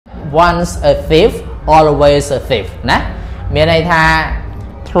once a thief always a thief ណាមានន័យថា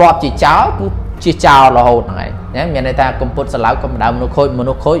ធ្លាប់ជាចោរគឺជាចោររហូតហ្នឹងហើយណាមានន័យថាកំពុតសឡៅកំដៅមនុស្សខូច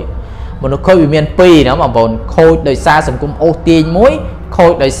វាមានពីរណាបងប្អូនខូចដោយសារសង្គមអូសទាញមួយខូ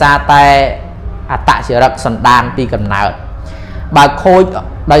ចដោយសារតែអត្តចរិតសន្តានពីកំណើតបើខូច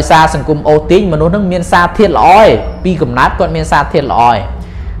ដោយសារសង្គមអូសទាញមនុស្សនឹងមានសារធាតុល្អឯពីកំណើតគាត់មានសារធាតុល្អឯ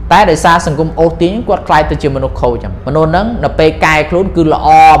តែដោយសារសង្គមអូសទាញគាត់ខ្លាយទៅជាមនុស្សខូចចឹងមនុស្សនឹងនៅពេលកែខ្លួនគឺល្អ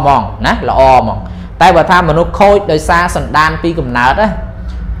ហ្មងណាល្អហ្មងតែបើថាមនុស្សខូចដោយសារសន្តានពីកំណើតណា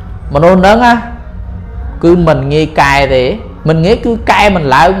មនុស្សនឹងគឺមិនងាយកែទេមិនងាយគឺកែមិន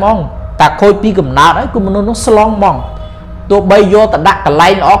ឡើងហ្មងតែខូចពីកំណើតហើយគឺមនុស្សនោះស្លងហ្មងទោះបីយកទៅដាក់កន្លែ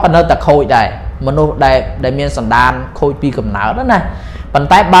ងល្អក៏នៅតែខូចដែរមនុស្សដែលមានសន្តានខូចពីកំណើតណាប៉ុន្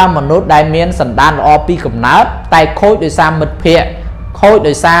តែបើមនុស្សដែលមានសន្តានល្អពីកំណើតតែខូចដោយសារមិត្តភ័ក្តិខូច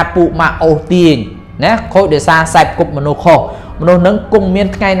ដោយសារពួកម៉ាក់អូសទាញណាខូចដោយសារខ្សែគប់មនុស្សខុសមនុស្សនឹងគង់មាន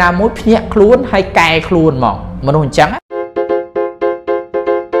ថ្ងៃណាមួយភ្ញាក់ខ្លួនហើយកែខ្លួនហ្មងមនុស្សអញ្ចឹង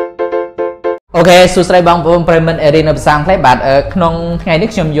អូខេសួស្តីបងប្អូនប្រិយមិត្តរៀននៅភាសាអង់គ្លេសបាទក្នុងថ្ងៃនេះ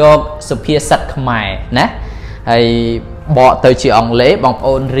ខ្ញុំយកសុភាសិតខ្មែរណាហើយបកទៅជាអង់គ្លេសបងប្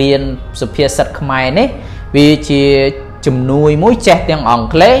អូនរៀនសុភាសិតខ្មែរនេះវាជាជំនួយមួយចេះទាំងអង់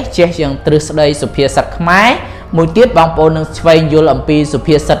គ្លេសចេះទាំងទ្រឹស្ដីសុភាសិតខ្មែរមួយទៀតបងប្អូននឹងស្វែងយល់អំពីសុ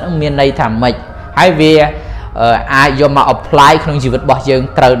ភាសិតនឹងមានន័យថាម៉េចហើយវាអាចយកមក apply ក្នុងជីវិតរបស់យើង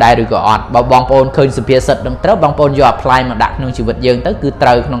ត្រូវដែរឬក៏អត់បើបងប្អូនឃើញសុភាសិតនឹងត្រូវបងប្អូនយក apply មកដាក់ក្នុងជីវិតយើងទៅគឺត្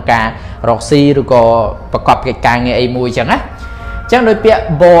រូវក្នុងការរកស៊ីឬក៏ប្រកបកិច្ចការងារអីមួយចឹងណាចឹងដោយពាក្យ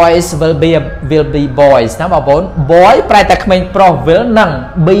boys will be boys ណាបងប្អូន boy ប្រែតែក្មេងប្រុស will នឹង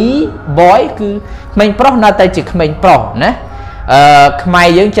be boy គឺក្មេងប្រុសនៅតែជាក្មេងប្រុសណាខ្មែរ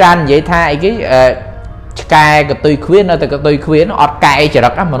យើងច្រើននិយាយថាអីគេឆ្កែកតុយឃ្វៀននៅតែកតុយឃ្វៀនអត់កែចរិ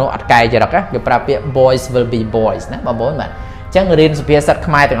តមនុស្សអត់កែចរិតគេប្រើពាក្យ boys will be boys ណាបងប្អូនបាទអញ្ចឹងរៀនសុភាសិត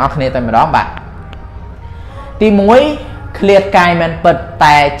ខ្មែរទាំងអស់គ្នាតែម្ដងបាទទី1ឃ្លាតកាយមិនពិត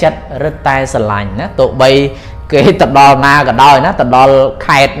តែចិត្តរឹតតែស្រឡាញ់ណាទោះបីគេទៅដល់ណាក៏ដោយណាទៅដល់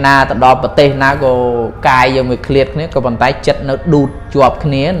ខេត្តណាទៅដល់ប្រទេសណាក៏កាយយើងមួយឃ្លាតគ្នាក៏ប៉ុន្តែចិត្តនៅឌូតជាប់គ្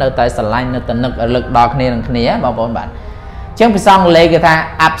នានៅតែស្រឡាញ់នៅតែនឹករលឹកដល់គ្នានឹងគ្នាបងប្អូនបាទអញ្ចឹងភាសាអង់គ្លេសគេថា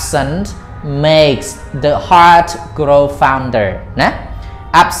absent makes the heart grow fonder ណា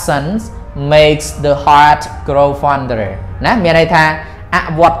absence makes the heart grow fonder ណាមានន័យថាអ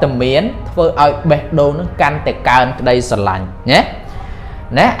វត្តមានធ្វើឲ្យបេះដូងនឹងកាន់តែកើនក្តីស្រឡាញ់ណា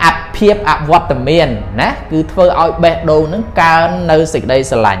ភាពអវត្តមានណាគឺធ្វើឲ្យបេះដូងនឹងកើននៅសេចក្តី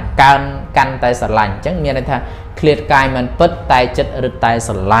ស្រឡាញ់កើនកាន់តែស្រឡាញ់អញ្ចឹងមានន័យថាឃ្លាតកាយមិនពិតតែចិត្តរឹតតែ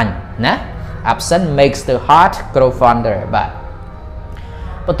ស្រឡាញ់ណា absent makes the heart grow fonder បាទ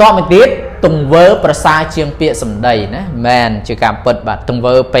បន្តមកទៀតទង្វើប្រសើរជាងពាក្យសម្ដីណាមែនជាការពិតបាទទង្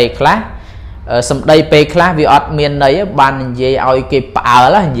វើពេលខ្លះសម្ដីពេលខ្លះវាអត់មានន័យបាននិយាយឲ្យគេផ្អើ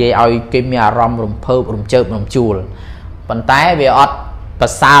លនិយាយឲ្យគេមានអារម្មណ៍រំភើបរំជើបរំជួលប៉ុន្តែវាអត់ប្រ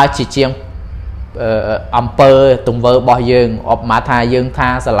សើរជាងអំពើទង្វើរបស់យើងឧបមាថាយើងថា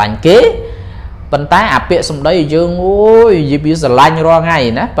ស្រឡាញ់គេប៉ុន្តែអាពាក្យសម្ដីយើងអូយនិយាយពីស្រឡាញ់រាល់ថ្ងៃ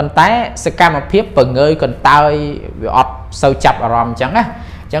ណាប៉ុន្តែសកម្មភាពបង្ងើយកន្តើយវាអត់សូវចាប់អារម្មណ៍អញ្ចឹងណា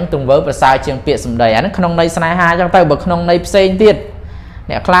អញ្ចឹងទង្វើប្រសើរជាងពាក្យសម្ដីអាហ្នឹងក្នុងន័យស្នេហាអញ្ចឹងទៅបើក្នុងន័យផ្សេងទៀត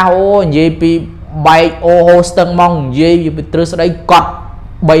អ្នកខ្លះអូនិយាយពីបែកអូហូស្ទឹងមកនិយាយពីទ្រឹស្ដីកត់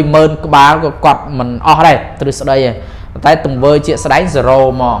 30000 ក្បាលក៏កត់មិនអស់ដែរទ្រឹស្ដីតែទង្វើជាស្ដែង0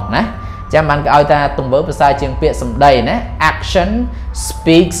ហ្មងណាចាំបានគេឲ្យថាទង្វើប្រសើរជាងពាក្យសម្ដីណា action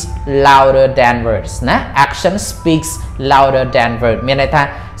speaks louder than words ណា action speaks louder than words មានន័យថា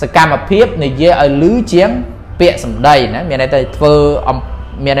សកម្មភាពនិយាយឲ្យលឺជាងពាក្យសម្ដីណាមានន័យថាធ្វើ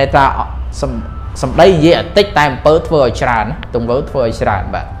មានន័យថាសម្ដីនិយាយឲ្យតិចតែអំពើធ្វើឲ្យច្រើនទង្វើធ្វើឲ្យច្រើន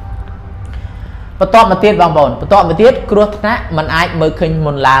បាទបន្តមកទៀតបងប្អូនបន្តមកទៀតគ្រោះថ្នាក់มันអាចមើលឃើញ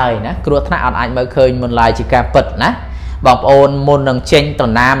មុនឡើយណាគ្រោះថ្នាក់អាចមើលឃើញមុនឡើយជាការពិតណាបងប្អូនមុននឹងចេញទៅ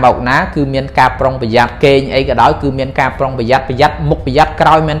ណាមកណាគឺមានការប្រុងប្រយ័ត្នគេងអីក៏ដោយគឺមានការប្រុងប្រយ័ត្នមុខប្រយ័ត្នក្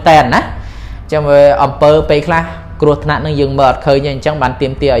រោយមែនតើណាអញ្ចឹងវាអំពើពេលខ្លះគ្រោះថ្នាក់នឹងយើងមើលអត់ឃើញទេអញ្ចឹងបានទា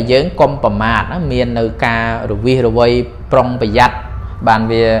មទារឲ្យយើងកុំប្រមាទណាមាននៅការរវិះរវៃប្រុងប្រយ័ត្នបាន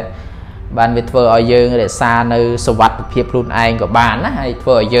វាធ្វើឲ្យយើងរក្សានៅសុវត្ថិភាពខ្លួនឯងក៏បានណាហើយធ្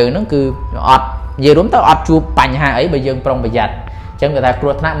វើឲ្យយើងនឹងគឺអត់និយាយរួមទៅអត់ជួបបញ្ហាអីបើយើងប្រុងប្រយ័ត្នអញ្ចឹងគេថាគ្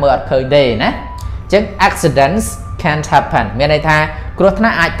រោះថ្នាក់មើលអត់ឃើញទេណាអញ្ចឹង accidents can't happen មានន័យថាគ្រោះថ្នា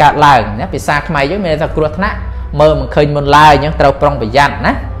ក់អាចកើតឡើងណាភាសាខ្មែរយើងមានន័យថាគ្រោះថ្នាក់មើលមិនឃើញមុនឡើយអញ្ចឹងត្រូវប្រុងប្រយ័ត្ន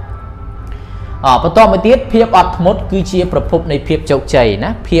ណាបន្តមកទៀតភាពអត់ធ្មត់គឺជាប្រភពនៃភាពជោគជ័យណា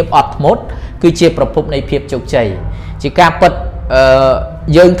ភាពអត់ធ្មត់គឺជាប្រភពនៃភាពជោគជ័យជាការពិត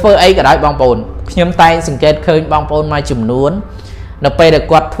យើងធ្វើអីក៏ដោយបងប្អូនខ្ញុំតែងសង្កេតឃើញបងប្អូនមួយចំនួននៅពេលដែល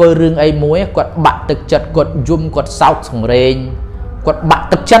គាត់ធ្វើរឿងអីមួយគាត់បាក់ទឹកចិត្តគាត់យំគាត់សោកសង្រេង គាត់បាក់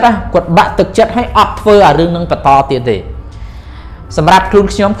ទឹកចិត្តណាគាត់បាក់ទឹកចិត្តឲ្យអត់ធ្វើអារឿងនឹងបន្តទៀតទេសម្រាប់ខ្លួន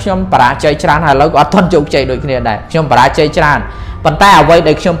ខ្ញុំបរាជ័យច្រើនហើយឥឡូវក៏អត់ទាន់ជោគជ័យដូចគ្នាដែរខ្ញុំបរាជ័យច្រើនប៉ុន្តែអ្វី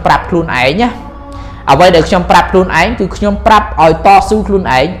ដែលខ្ញុំប្រាប់ខ្លួនឯងណាអ្វីដែលខ្ញុំប្រាប់ខ្លួនឯងគឺខ្ញុំប្រាប់ឲ្យតស៊ូខ្លួន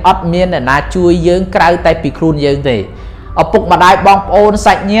ឯងអត់មានអ្នកណាជួយយើងក្រៅតែពីខ្លួនយើងទេឪពុកម្ដាយបងប្អូន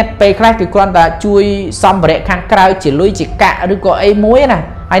សាច់ញាតិពេលខ្លះគឺគ្រាន់តែជួយសម្ភារៈខាងក្រៅជាលុយជាកាក់ឬក៏អីមួយណា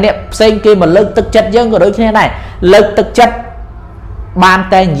ហើយអ្នកផ្សេងគេមកលើកទឹកចិត្តយើងក៏ដូចគ្នាដែរលើកទឹកចិត្តបាន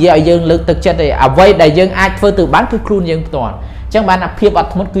តែនិយាយឲ្យយើងលើកទឹកចិត្តទេអ្វីដែលយើងអាចធ្វើទៅបានគឺខ្លួនយើងផ្ទាល់អញ្ចឹងបានថាភាពអ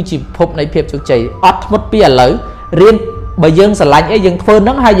ត់ធ្មត់គឺជាភពនៃភាពជោគជ័យអត់ធ្មត់ពីឥឡូវរៀនបើយើងស្រឡាញ់អីយើងធ្វើ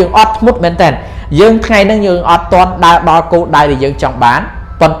នឹងហើយយើងអត់ធ្មត់មែនតើយើងថ្ងៃហ្នឹងយើងអត់ទាន់ដើរដល់គោលដៅដែលយើងចង់បាន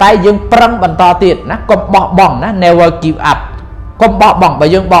ប៉ុន្តែយើងប្រឹងបន្តទៀតណាកុំបោះបង់ណា never give up កុំបោះបង់បើ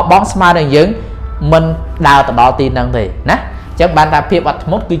យើងបោះបង់ស្មើនឹងយើងមិនដើរទៅដល់ទីហ្នឹងទេណាអញ្ចឹងបានថាភាពអត់ធ្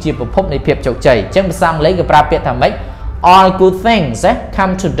មត់គឺជាប្រភពនៃភាពជោគជ័យអញ្ចឹងភាសាអង់គ្លេសគេប្រើពាក្យថាម៉េច all good things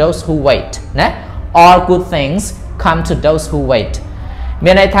come to those who wait ណា all good things come to those who wait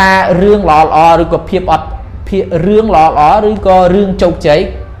មានន័យថារឿងល្អៗឬក៏ភាពអត់រឿងល្អៗឬក៏រឿងជោគជ័យ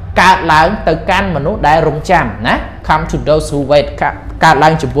កើតឡើងទៅកាន់មនុស្សដែលរងចាំណា come to those who wait កើតឡើ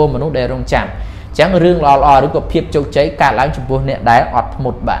ងចំពោះមនុស្សដែលរងចាំអញ្ចឹងរឿងល្អៗឬក៏ភាពជោគជ័យកើតឡើងចំពោះអ្នកដែលអត់ធ្ម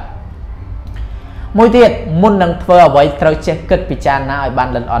ត់បាទមួយទៀតមុននឹងធ្វើអ្វីត្រូវចេះគិតពិចារណាឲ្យបាន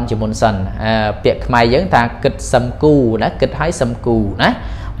ល្អិតល្អន់ជាមុនសិនពាក្យខ្មែរយើងថាគិតសឹមគូណាគិតឲ្យសឹមគូណា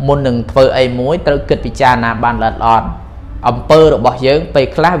មុននឹងធ្វើអីមួយត្រូវគិតពិចារណាបានល្អិតល្អន់អំពើរបស់យើងពេល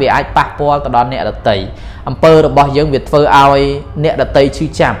ខ្លះវាអាចប៉ះពាល់ទៅដល់អ្នកដទៃអំពើរបស់យើងវាធ្វើឲ្យអ្នកដទៃឈឺ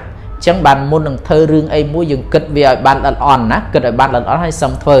ចាប់អញ្ចឹងបានមុននឹងធ្វើរឿងអីមួយយើងគិតវាឲ្យបានល្អិតល្អន់ណាគិតឲ្យបានល្អិតល្អន់ហើយសឹ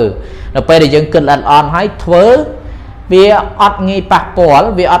មធ្វើនៅពេលដែលយើងគិតល្អិតល្អន់ហើយធ្វើវាអត់ងាយប៉ះពាល់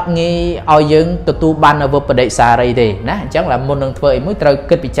វាអត់ងាយឲ្យយើងទទួលបាននៅវបដិសារីទេណាអញ្ចឹងមុននឹងធ្វើអីមួយត្រូវ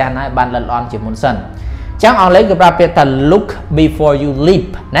គិតពិចារណាឲ្យបានល្អិតល្អន់ជាមុនសិនអញ្ចឹងអង់គ្លេសគេប្រើពាក្យថា look before you leap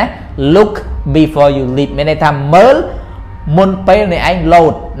ណា look before you leap មានន័យថាមើលមុនពេលនៃឯង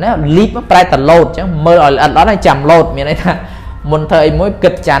load ណា leap ប្រែតែ load អញ្ចឹងមើលឲ្យល្អិតល្អន់ហើយចាំ load មានន័យថាមុនធ្វើអីមួយគិ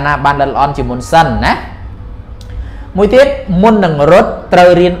តពិចារណាបានល្អិតល្អន់ជាមុនសិនណាមួយទៀតមុននឹងរត់ត្រូវ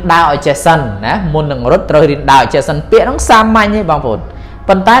រៀនដើរឲ្យចេះសិនណាមុននឹងរត់ត្រូវរៀនដើរឲ្យចេះសិនពាក្យហ្នឹងសាមញ្ញទេបងប្អូន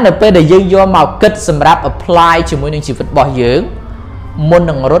ប៉ុន្តែនៅពេលដែលយើងយកមកគិតសម្រាប់ apply ជាមួយនឹងជីវិតរបស់យើងមុន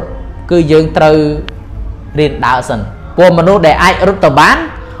នឹងរត់គឺយើងត្រូវរៀនដើរសិនព្រោះមនុស្សដែលអាចរត់ទៅបាន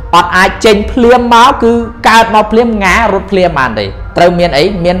អត់អាចចេញភ្លាមមកគឺកើតមកភ្លាមងារត់ភ្លាមបានទេត្រូវមានអី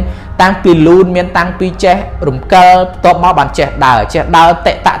មានតាំងពីលូនមានតាំងពីចេះរំកិលបន្ទាប់មកបានចេះដើរ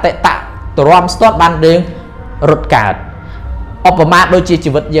តិតៈទ្រាំស្ទាត់បានយើងរត់កើតឧបមាដូចជាជី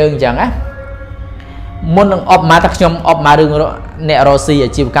វិតយើងអញ្ចឹងណាមុននឹងឧបមាថាខ្ញុំឧបមារឿងអ្នករស់ស៊ីអា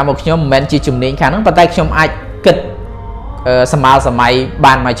ជីវកម្មរបស់ខ្ញុំមិនមែនជាជំនាញខាងហ្នឹងប៉ុន្តែខ្ញុំអាចគិតសម័យ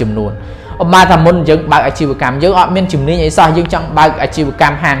បានមួយចំនួនឧបមាថាមុនយើងបើកអាជីវកម្មយើងអត់មានជំនាញអីសោះយើងចង់បើកអាជីវក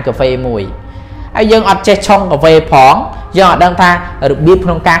ម្មហាងកាហ្វេមួយហើយយើងអត់ចេះឆុងកាហ្វេផងយើងអត់ដឹងថារបៀបក្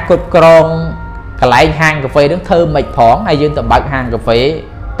នុងការគ្រប់គ្រងកន្លែងហាងកាហ្វេហ្នឹងធ្វើមិនផងហើយយើងទៅបើកហាងកាហ្វេ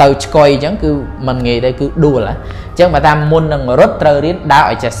ទៅឆ្កុយអញ្ចឹងគឺមិនងាយទេគឺដួលអញ្ចឹងបើថាមុននឹងរត់ត្រូវរៀនដើរ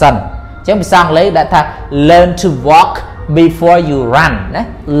ឲ្យចេះសិនអញ្ចឹងភាសាអង់គ្លេសដាក់ថា learn to walk before you run ណា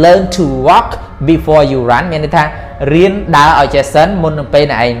learn to walk before you run មានន័យថារៀនដើរឲ្យចេះសិនមុននឹងពេល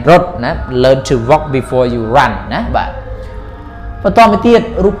ឯងរត់ណា learn to walk before you run ណាបាទបន្តមកទៀត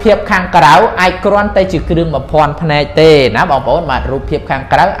រូបភាពខាងក្រៅអាចគ្រាន់តែជាគ្រឿងបំភាន់ភ្នែកទេណាបងប្អូនបាទរូបភាពខាង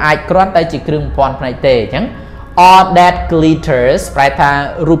ក្រៅអាចគ្រាន់តែជាគ្រឿងបំភាន់ភ្នែកទេអញ្ចឹងall that glitters ប្រែថា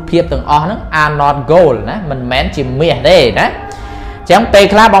រូបភាពទាំងអស់ហ្នឹង are not gold ណាមិនមែនជាមាសទេណាអញ្ចឹងពេល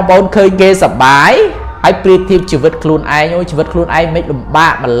ខ្លះបងប្អូនឃើញគេសប្បាយហើយប្រៀបធៀបជីវិតខ្លួនឯងអូជីវិតខ្លួនឯងមិនលំបា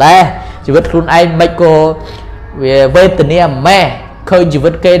កម្លេះជីវិតខ្លួនឯងមិនក៏វាវេទនាម៉េះឃើញជីវិ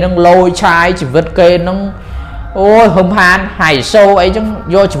តគេហ្នឹងលយឆាយជីវិតគេហ្នឹងអូយហឹមហានហៃសូអីចឹង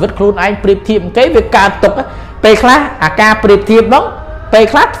យកជីវិតខ្លួនឯងប្រៀបធៀបគេវាកើតទុកពេលខ្លះអាការប្រៀបធៀបហ្នឹងពេល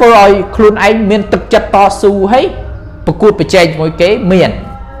ខ្លះធ្វើឲ្យខ្លួនឯងមានទឹកចិត្តតស៊ូហើយប្រកួតប្រជែងជាមួយគេមាន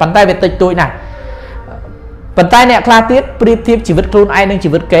ប៉ុន្តែវាតិចតួចណាស់ប៉ុន្តែអ្នកខ្លះទៀតប្រៀបធៀបជីវិតខ្លួនឯងនឹងជី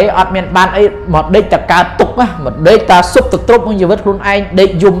វិតគេអត់មានបានអីមកដេកតែកើតទុកណាមកដេកតែស៊ុបទៅទ្រពនឹងជីវិតខ្លួនឯងដេក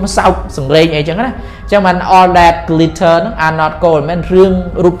យំសោកសង្រេងអីចឹងណាអញ្ចឹងមិន all that glitter ហ្នឹង are not gold មិនរឿង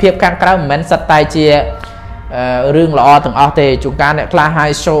រូបភាពខាងក្រៅមិនមែនសិតតែជារឿងល្អទាំងអស់ទេជួនកាលអ្នកខ្លះ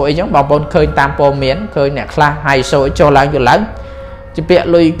high show អីចឹងបងប្អូនឃើញតាមព័ត៌មានឃើញអ្នកខ្លះ high show ចុះឡើងជាពាក្យ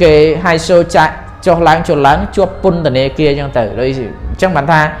លុយគេ high show ចាក់ចុះឡើងជាប់ពន្ធនាគារអញ្ចឹងទៅដូចអញ្ចឹងបាន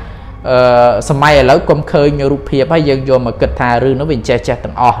ថាសម័យឥឡូវកុំឃើញរូបភាពហើយយើងយកមកគិតថារឿងនោះវាចេះ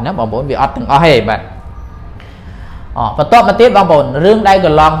ទាំងអស់ណាបងប្អូនវាអត់ទាំងអស់ទេបាទបន្តមកទៀតបងប្អូនរឿងដែលក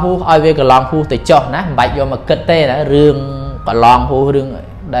ន្លងហួសឲ្យវាកន្លងហួសទៅចុះណាមិនបាច់យកមកគិតទេណារឿងកន្លងហួសរឿង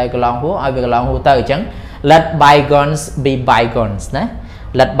ដែលកន្លងហួសឲ្យវាកន្លងហួសទៅអញ្ចឹង let bygones be bygones ណា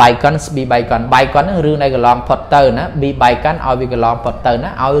let bygones be bygones bygone នឹងរឿងនៃកន្លងផុតទៅណា be bygone ឲ្យវាកន្លងផុតទៅណា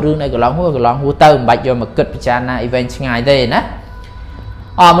ឲ្យរឿងនៃកន្លងហួរទៅមិនបាច់យកមកគិតពិចារណា event ឆ្ងាយទេណា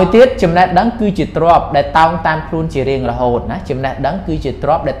មួយទៀតចំណេះដឹងគឺជាទ្រព្យដែលតោងតាមខ្លួនជារៀងរហូតណាចំណេះដឹងគឺជាទ្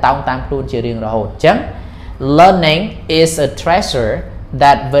រព្យដែលតោងតាមខ្លួនជារៀងរហូតអញ្ចឹង learning is a treasure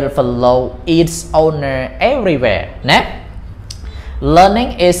that will follow its owner everywhere ណា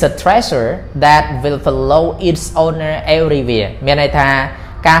learning is a treasure that will follow its owner everywhere មានន័យថា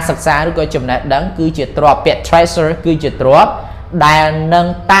ការសិក្សាឬក៏ចំណេះដឹងគឺជាទ្រព្យពាក្យ treasure គឺជាទ្រព្យដែលនឹង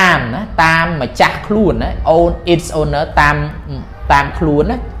តាមណាតាមម្ចាស់ខ្លួនណា own its owner តាមខ្លួន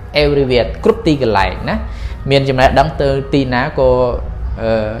ណា everywhere គ្រប់ទីកន្លែងណាមានចំណេះដឹងទៅទីណាក៏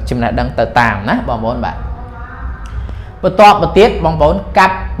ចំណេះដឹងទៅតាមណាបងប្អូនបាទបន្តមកទៀតបងប្អូនកា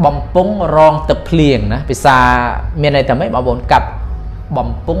ប់បំពង់រងទឹកភ្លៀងណាភាសាមានន័យថាម៉េចបងប្អូនកាប់បំ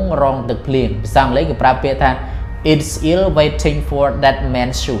ពង់រងទឹកភ្លៀងភាសាអង់គ្លេសគេប្រើពាក្យថា it's ill waiting for that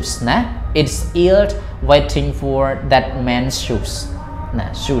man's shoes ណា it's ill waiting for that man's shoes ណា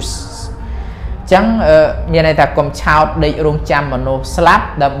shoes ចឹងមានន័យថាកុំឆោតដេករងចាំមនុស្សស្លាប់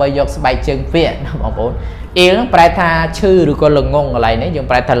ដើម្បីយកស្បែកជើងពាក់ណាបងប្អូនអ៊ីលប្រែថាឈឺឬក៏ល្ងងកន្លែងនេះយើង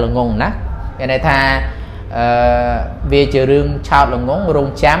ប្រែថាល្ងងណាមានន័យថាវាជារឿងឆោតល្ងងរង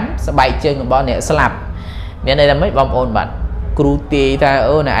ចាំស្បែកជើងរបស់អ្នកស្លាប់មានន័យថាម៉េចបងប្អូនបាទគ្រូទាយថា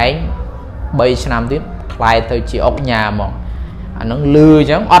អូនឯង3ឆ្នាំទៀតខ្លាយទៅជាអុកញ៉ាហ្មងអានឹងលឺអញ្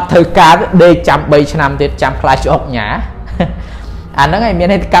ចឹងអត់ធ្វើការដេកចាំ3ឆ្នាំទៀតចាំខ្លាយជាអុកញ៉ាអាហ្នឹងឯងមាន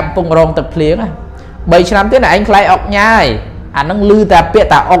ន័យកាប់ពងរងទឹកភ្លៀង3ឆ្នាំទៀតឯងខ្លាយអុកញ៉ាហើយអាហ្នឹងលឺតែពាក្យ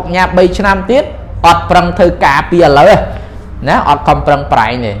ថាអុកញ៉ា3ឆ្នាំទៀតអត់ប្រឹងធ្វើការពីឥឡូវណាអត់ខំប្រឹងប្រែ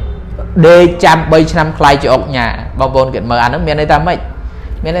ងទេដេកចាំ3ឆ្នាំខ្លាយជាអុកញ៉ាបងប្អូនគិតមើលអាហ្នឹងមានន័យថាម៉េច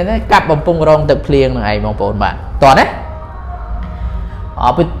មានន័យថាកាប់បំពង់រងទឹកភ្លៀងហ្នឹងឯងបងប្អូនបាទតោះណា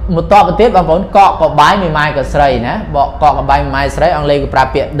មកតបទៅទៀតបងប្អូនកកកបាយមួយម៉ាយក៏ស្រីណាបកកកបាយមួយម៉ាយស្រីអង់គ្លេសគេប្រើ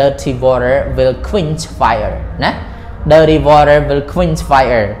ពាក្យ dirty water will quench fire ណា dirty water will quench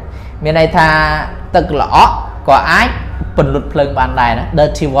fire មានន័យថាទឹកល្អក់ក៏អាចពន្លត់ភ្លើងបានដែរណា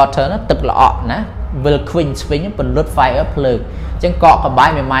dirty water ណាទឹកល្អក់ណា will quench វិញពន្លត់ fire ភ្លើងអញ្ចឹងកកកបាយ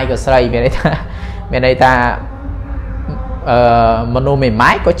មួយម៉ាយក៏ស្រីមានន័យថាមនុស្សមួយម៉ា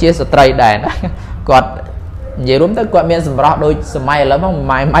យក៏ជាស្ត្រីដែរណាគាត់និយាយរួមទៅគាត់មានសម្រស់ដូចសម័យឥឡូវមក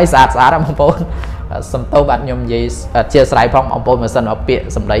ម៉ាយស្អាតបងប្អូនសំទោសបាទខ្ញុំនិយាយអធិស្ឋានផងបងប្អូនមិនសិនឲ្យពាក្យ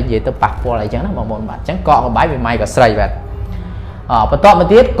សម្ដីនិយាយទៅប៉ះពាល់អីចឹងណាបងប្អូនបាទអញ្ចឹងកកកបាយមួយម៉ាយក៏ស្រីបាទបន្តមក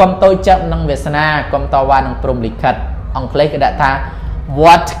ទៀតកុំតូចចិត្តនឹងវាសនាកុំតវ៉ានឹងព្រំលិខិតអង់គ្លេសគេដាក់ថា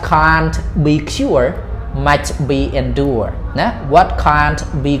what can't be cured must be endured ណា what can't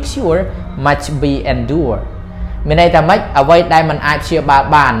be cured must be endured មានន័យថាម៉េចអ្វីដែលมันអាចព្យាបាល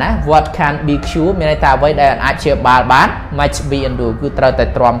បានណា what can't be cured មានន័យថាអ្វីដែលអាចព្យាបាលបាន must be endured គឺត្រូវតែ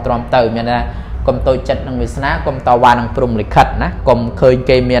ទ្រាំទៅមានន័យថាកុំតូចចិត្តនឹងវាសនាកុំតវ៉ានឹងព្រំលិខិតណាកុំឃើញ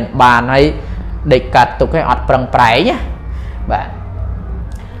គេមានបានហើយដេកកាត់ទុកឲ្យអត់ប្រឹងប្រែងណាបាទ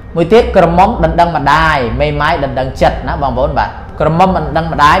មួយទៀតក្រមុំដណ្ដឹងម្ដាយមេម៉ាយដណ្ដឹងចិត្តណាបងប្អូនបាទក្រមុំដណ្ដឹង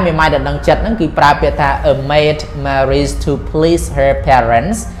ម្ដាយមេម៉ាយដណ្ដឹងចិត្តហ្នឹងគឺប្រើពាក្យថា a maid marries to please her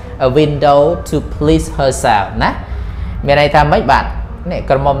parents a window to please herself ណាមានន័យថាម៉េចបាទនេះ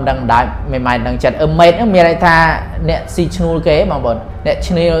ក្រមុំដណ្ដឹងម្ដាយមេម៉ាយដណ្ដឹងចិត្ត a maid ហ្នឹងមានន័យថាអ្នកស៊ីឈ្នួលគេបងប្អូនអ្នក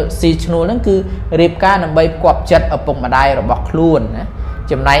ស៊ីឈ្នួលហ្នឹងគឺរៀបការដើម្បីផ្គប់ចិត្តឪពុកម្ដាយរបស់ខ្លួនណា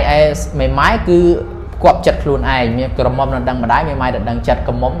ចំណែកឯមេម៉ាយគឺគប់ចិត្តខ្លួនឯងមានក្រមុំដណ្ដឹងម្ដាយមេម៉ាយដណ្ដឹងចិត្ត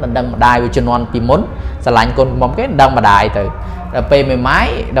ក្រមុំដណ្ដឹងម្ដាយវាជំនាន់ពីមុនស្រឡាញ់កូនក្រមុំគេដណ្ដឹងម្ដាយទៅដល់ពេលមេម៉ាយ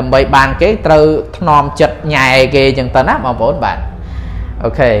ដើម្បីបានគេត្រូវថ្នមចិត្តញ៉ែគេអញ្ចឹងទៅណាបងប្អូនបាទអូ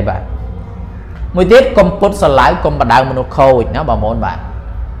ខេបាទមួយទៀតកុំពុតស្រឡៅកុំបដៅមនុស្សខូចណាបងប្អូនបាទ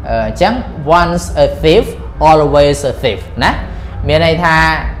អញ្ចឹង once a thief always a thief ណាមានន័យថា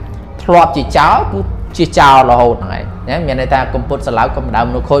ធ្លាប់ជាចោរគឺជាចោររហូតហ្នឹងឯងណាមានន័យថាកុំពុតស្រឡៅកុំបដៅ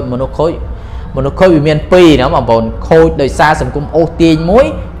មនុស្សខូចមនុស្សខូចវាមាន2ណាបងប្អូនខូចដោយសារសង្គមអូសទាញមួយ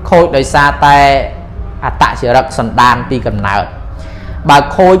ខូចដោយសារតែអត្តចរិតសន្តានពីកំណើតបើ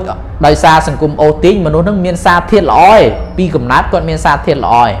ខូចដោយសារសង្គមអូសទាញមនុស្សនឹងមានសារធាតុល្អឯងពីកំណើតគាត់មានសារធាតុ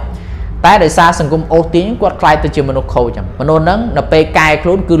ល្អឯងតែដោយសារសង្គមអូសទាញគាត់ខ្លាយទៅជាមនុស្សខូចចឹងមនុស្សនឹងនៅពេលកែខ្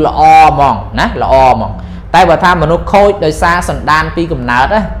លួនគឺល្អហ្មងណាល្អហ្មងតែបើថាមនុស្សខូចដោយសារសន្តានពីកំណើត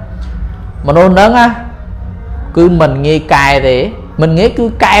ណាមនុស្សនឹងគឺមិនងាយកែទេមិនងាយគឺ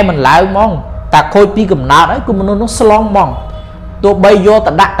កែមិនឡើងហ្មងតែខូចពីកំណើតហើយគឺមនុស្សនោះស្លងហ្មងទោះបីយក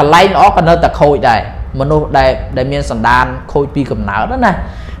ទៅដាក់កន្លែងល្អក៏នៅតែខូចដែរមនុស្សដែលមានសន្តានខូចពីកំណើតណា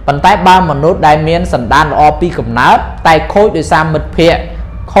ប៉ុន្តែបើមនុស្សដែលមានសន្តានល្អពីកំណើតតែខូចដោយសារមិត្តភ័ក្តិ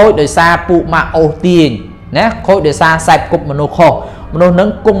ខូចដោយសារពូម៉ាក់អូសទាញណាខូចដោយសារខ្សែគប់មនុស្សខុសមនុស្សនឹង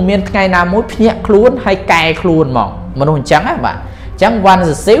គង់មានថ្ងៃណាមួយភ្ញាក់ខ្លួនហើយកែខ្លួនហ្មងមនុស្សអញ្ចឹងណាបាទអ chẳng one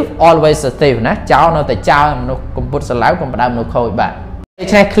is a thief always a thief nè cháu nó tại cháu nó cũng bút sờ láo cũng đam nó khôi bạn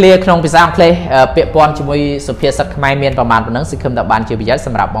che clear không bị sao clear bịa pon cho môi sự phía sắc mai miềnประมาณนั้นสิคำดับบันชื่อพิจารณ์ส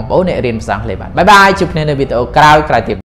ำหรับบองโป้ในเรียนภาษาอังกฤษบายบายจุดในvideoคราวคราวติด